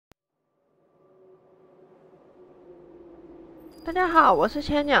大家好，我是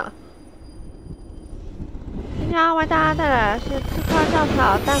千鸟。今天要为大家带来的是《刺客教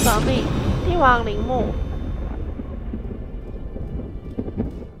条：大革命》帝王陵墓。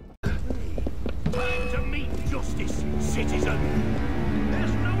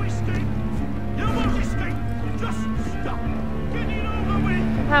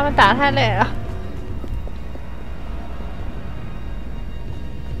他们打太累了。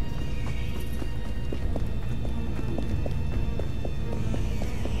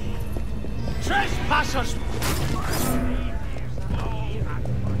 Trespassers!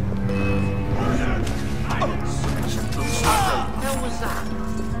 What was that?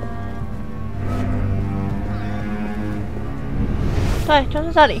 对，就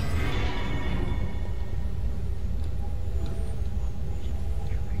是这里。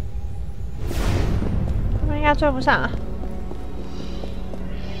他们应该追不上啊！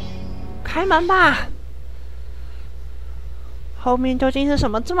开门吧！ 后面究竟是什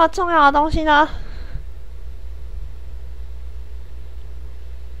么这么重要的东西呢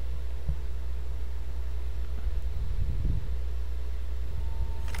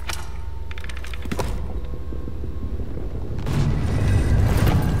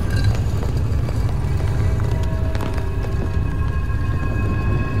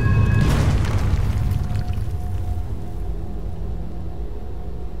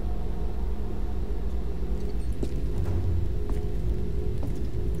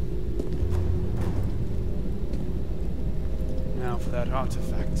？That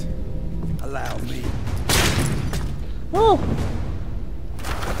artifact. Allow me. Oh!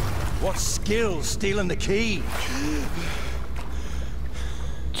 What skill stealing the key?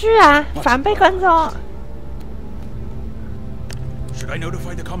 居然反被跟踪。 Should I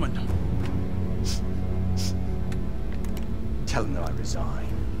notify the commandant? Tell him that I resign.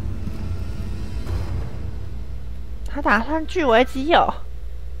 他打算据为己有。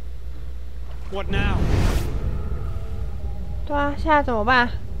 What now? 对啊，现在怎么办？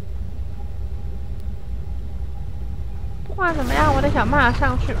不管怎么样，我得想办法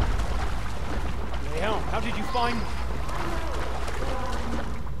上去吧。Hell, how did you find me?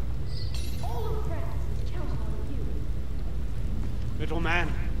 Little man,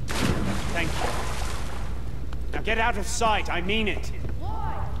 thank you. Now get out of sight, I mean it.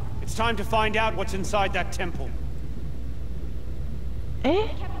 It's time to find out what's inside that temple. 诶，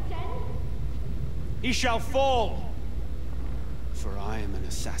 He shall fall, for I am an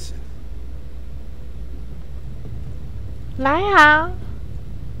assassin. 来啊！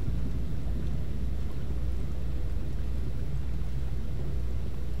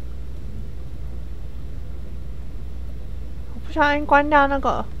我不小心关掉那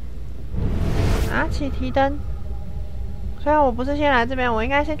个，拿起提灯。虽然我不是先来这边，我应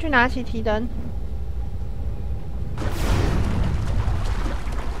该先去拿起提灯。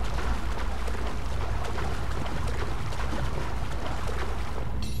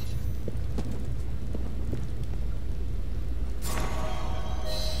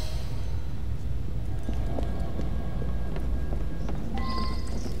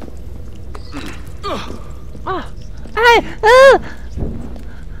 啊！哎，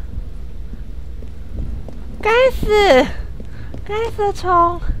该死！该死的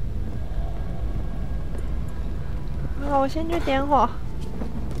虫！好，我先去点火。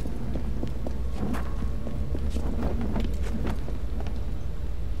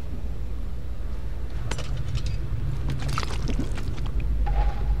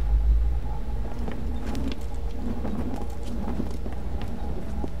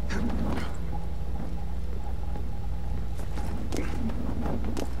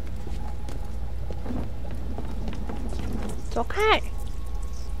走开！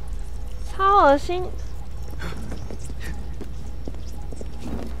超恶心！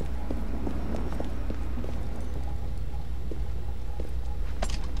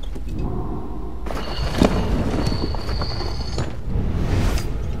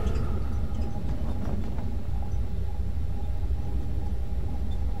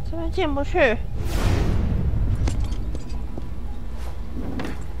这边进不去。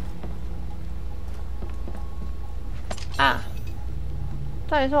 啊！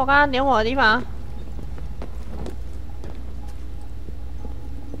这里是我刚刚点火的地方。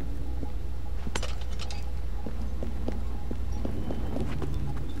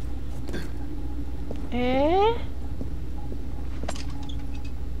诶？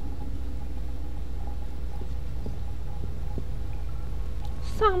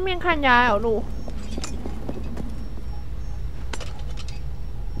上面看起来还有路。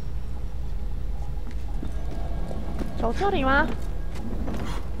走这里吗？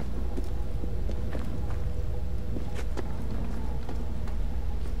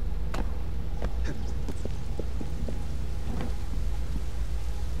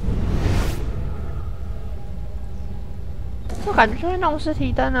我感觉就会弄尸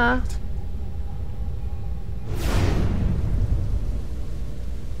体灯啊。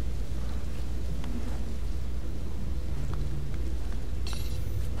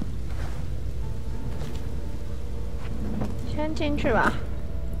先进去吧，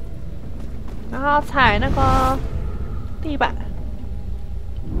然后踩那个地板，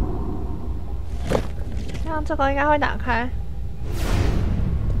这样这个应该会打开，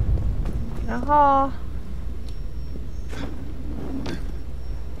然后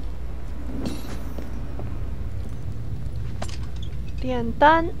点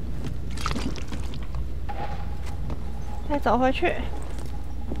灯，再走回去。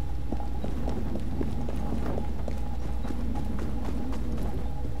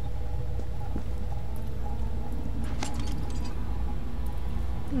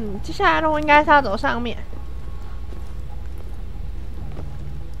接下来路应该是要走上面。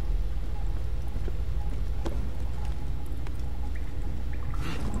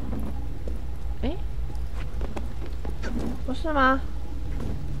诶，不是吗？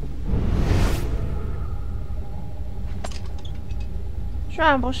居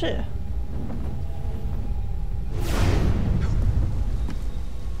然不是。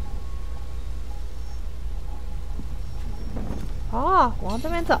哦，往这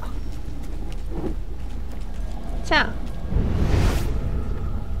边走，这样，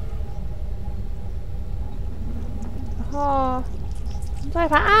然后再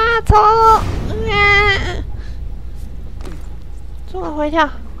爬啊，走，做个回跳，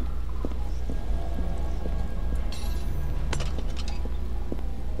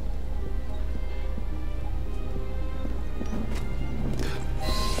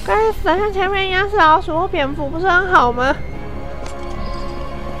该死，像前面一样是老鼠或蝙蝠，不是很好吗？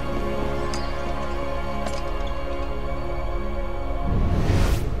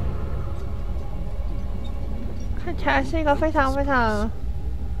看起来是一个非常非常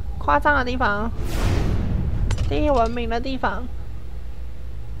夸张的地方，第一文明的地方。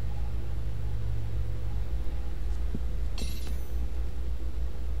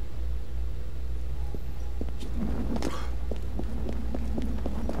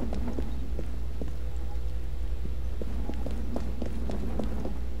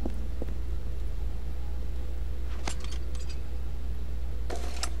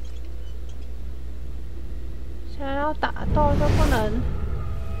想要打斗就不能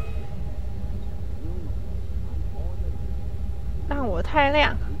让我太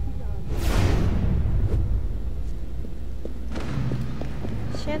亮。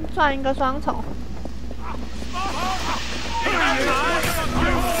先转一个双重，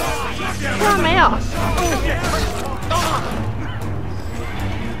居然没有。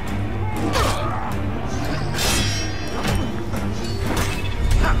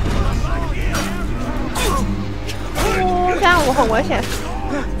这样我很危险，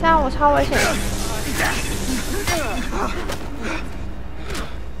这样我超危险。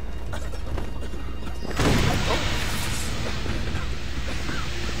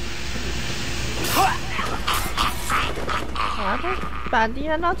好了，把敌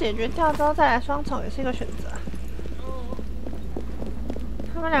人都解决掉之后再来双重也是一个选择。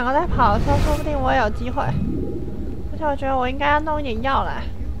他们两个在跑的时候，说不定我也有机会。而且我觉得我应该要弄一点药来。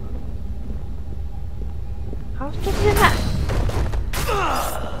好，就是现在。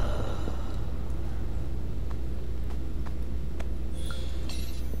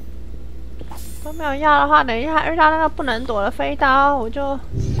都没有药的话，等一下遇到那个不能躲的飞刀，我就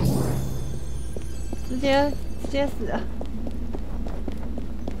直接死了。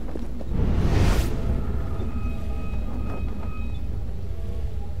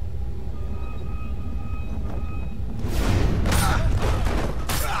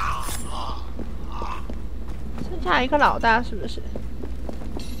剩下一个老大是不是？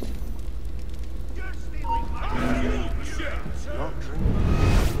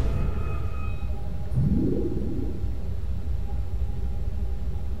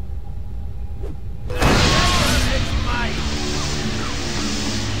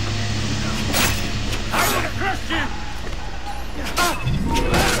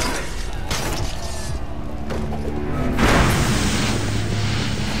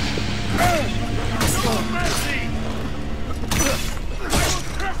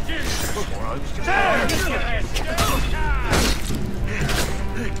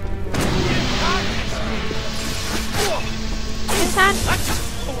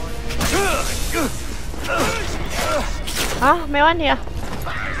好，没问题了。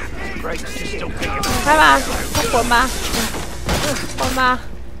开吧，快滚吧，滚吧。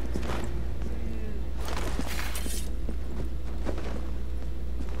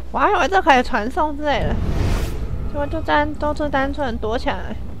我还以为这可以传送之类的，结果就都是单纯躲起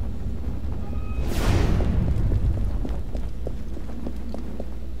来。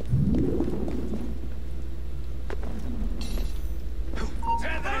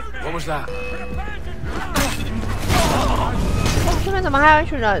What was that? 哦，这边怎么还有一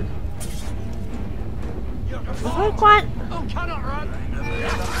群人？我会关。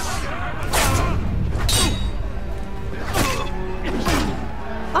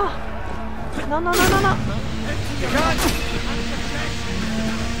啊 ！No no no no no！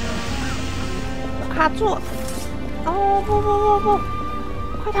 我卡住！哦不不不不！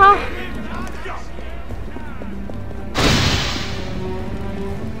快逃！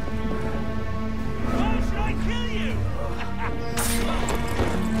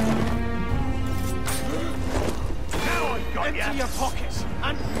 Empty your pockets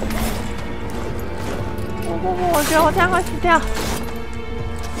and 不，我觉得我这样会死掉。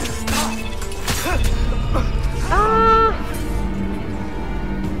啊！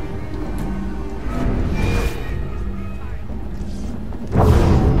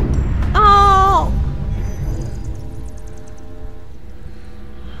哦！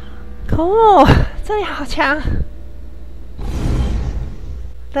可恶，这里好强，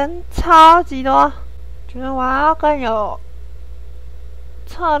人超级多，觉得我要更有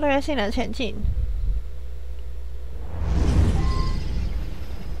策略性的前进。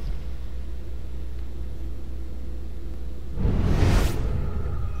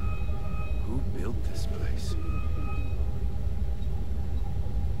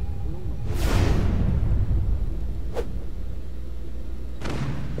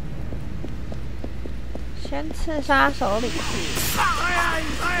 先刺杀首领。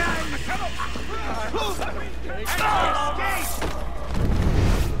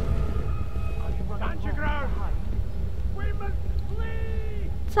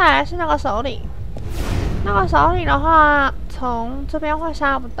再来是那个首领，那个首领的话，从这边会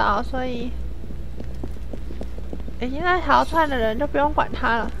杀不到，所以已经在逃窜的人就不用管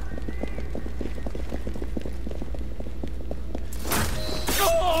他了。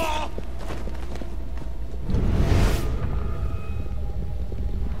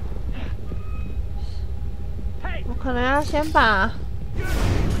 我可能要先把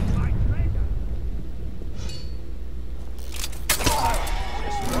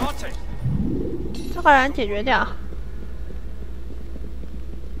这个人解决掉。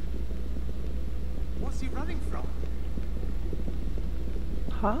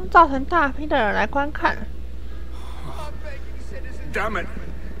好像造成大批的人来观看。damn it!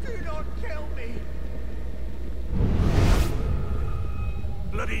 Do not kill me!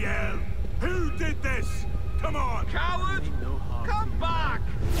 Bloody hell! Who did this? Come on! Coward! Come back!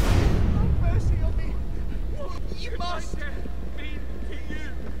 Have mercy on me! You must be to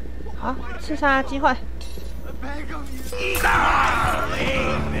you! 好，刺杀的机会。 I beg of you!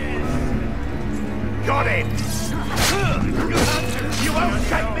 Got it! You won't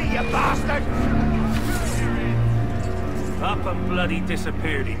take me, you bastard! Up and bloody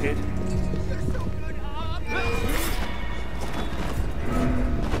disappeared, he did. You're so good!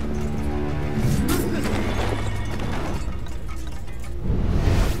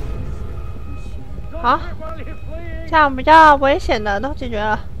 好，这样比较危险的都解决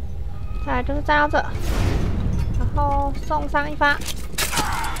了。再来就是站到这，然后送上一发，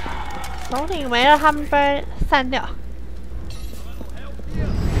首领没了，他们被散掉。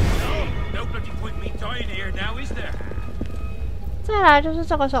 No bloody point me dying here now, is there? 再来就是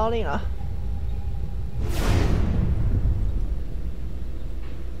这个首领了。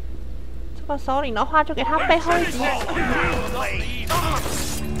这个首领的话，就给他背后一击。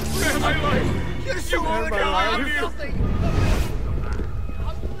 You're so good! Nothing!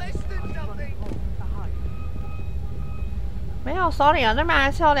 I'm less than nothing! 没有首领啊，那边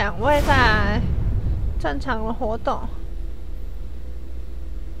还是有2位在正常的活动。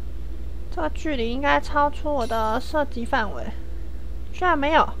这个距离应该超出我的射击范围，居然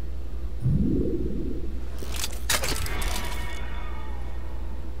没有。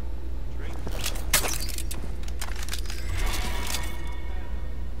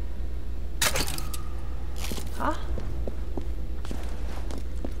好。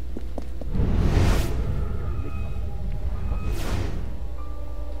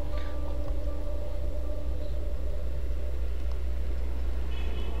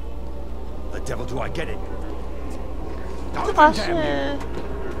 devil do I get it? 这个是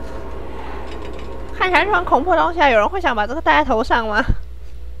看起来就很恐怖的东西啊！有人会想把这个戴在头上吗？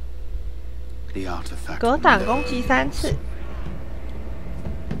格挡攻击3次。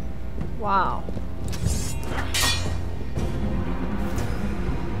哇哦！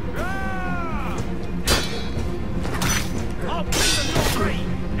 I'll bring them your free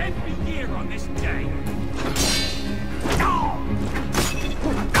every year on this day. No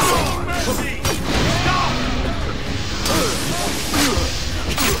mercy!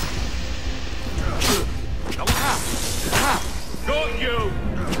 Got you!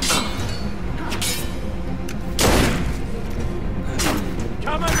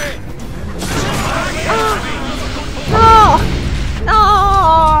 Come on in!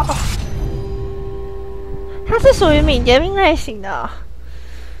 No! 它是属于敏捷兵类型的，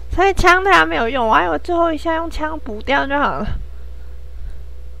所以枪对它没有用。我还以为最后一下用枪补掉就好了。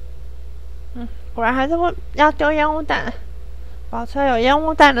果然还是会要丢烟雾弹，保持有烟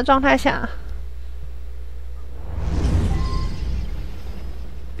雾弹的状态下。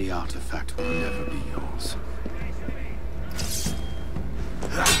The artifact will never be yours.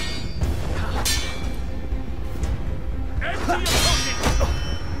 Empty your pockets!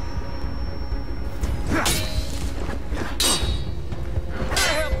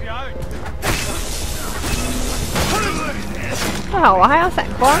 最好我还要闪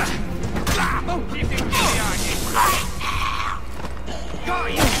光。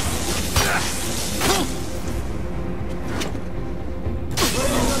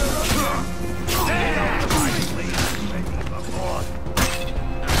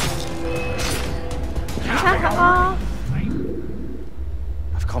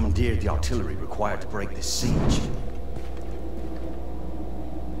I've commandeered the artillery required to break this siege.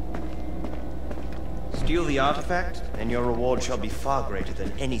 Steal the artifact, and your reward shall be far greater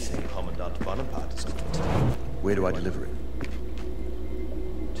than anything Commandant Bonaparte has offered. Where do I deliver it?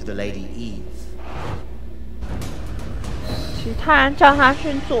 To the Lady Eve. 其他人叫他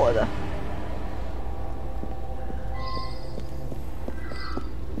去做的。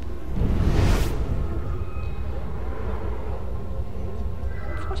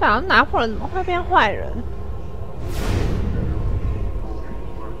我想要拿破仑怎么会变坏人？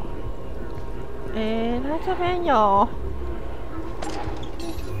他这边有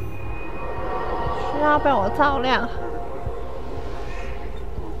需要被我照亮。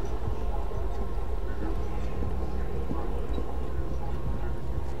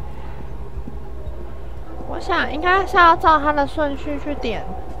我想应该是要照他的顺序去点。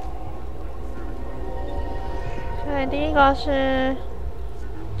所以第一个是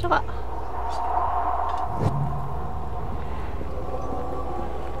这个。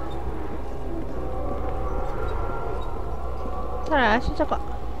再来是这个，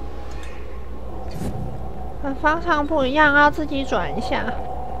方向不一样，要自己转一下。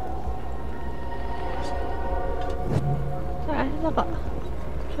再来是这个，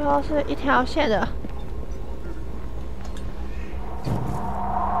最后是一条线的。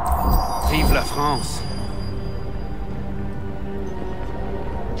Vive la France！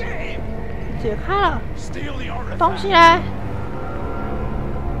 解开了，东西嘞？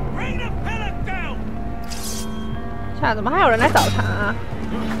怎么还有人来找茬啊？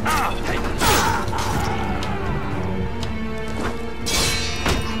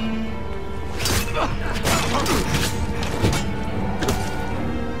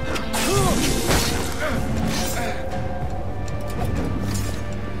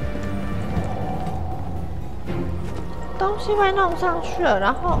东西被弄上去了，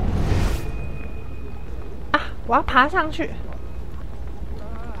然后我要爬上去。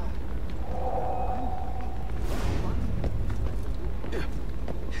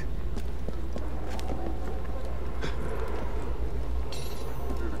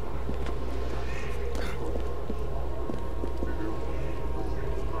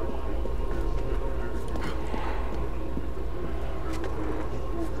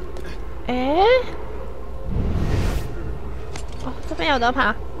这边有得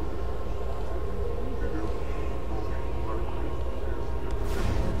爬。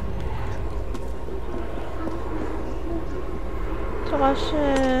这个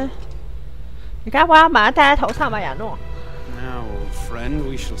是，你该不会要把它戴在头上吧，亚诺 Now, old friend,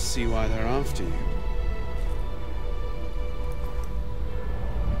 we shall see why they're after you.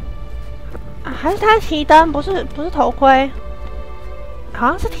 还是他提灯，不是头盔，好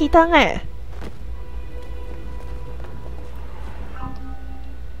像是提灯哎。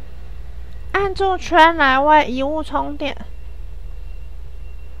按住圈来为遗物充电，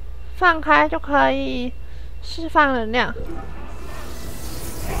放开就可以释放能量。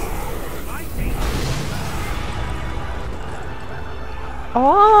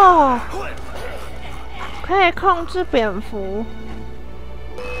哦，可以控制蝙蝠。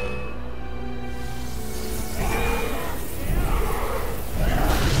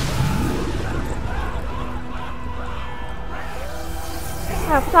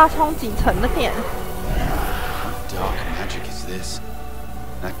还不知道充几层的电。Dark magic this.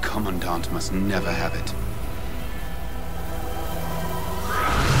 That commandant must never have it.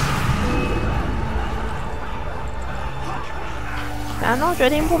 然后决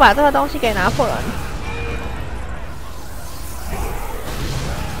定不把这个东西给拿破仑。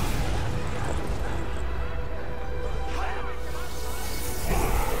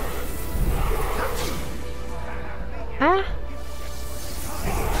啊！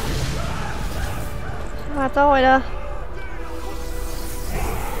先把周围的。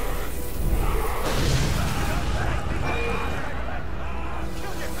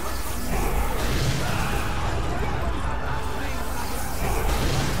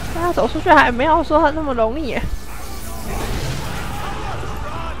 他走出去还没有说那么容易。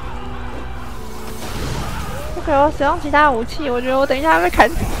不给我使用其他武器，我觉得我等一下会被砍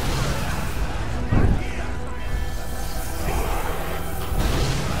死。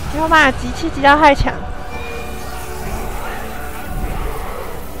没有办法集气集到太强。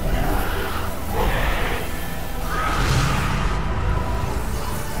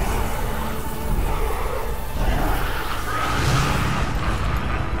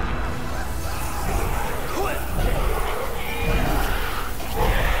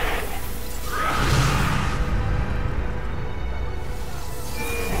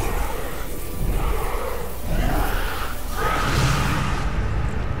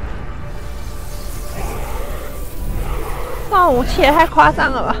这武器也太夸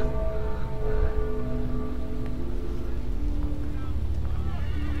张了吧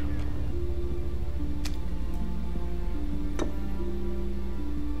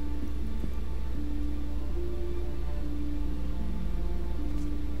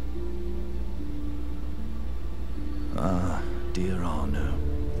！Dear Arno,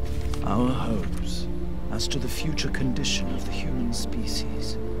 our hopes as to the future condition of the human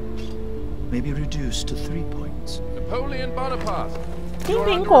species may be reduced to 3 points. Napoleon Bonaparte, Ding you're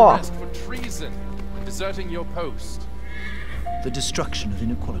ding under guo. arrest for treason and deserting your post. The destruction of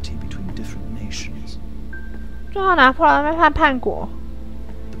inequality between different nations. 最后拿破仑被判叛国。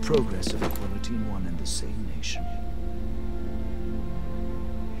 The progress of equality in one and the same nation.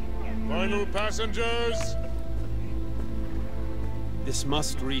 Final passengers! This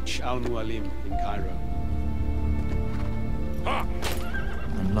must reach Al-Mualim in Cairo. Ha!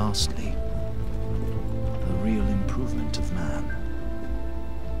 And lastly, the real improvement of man.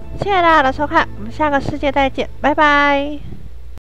 谢谢大家的收看，我们下个世界再见，拜拜。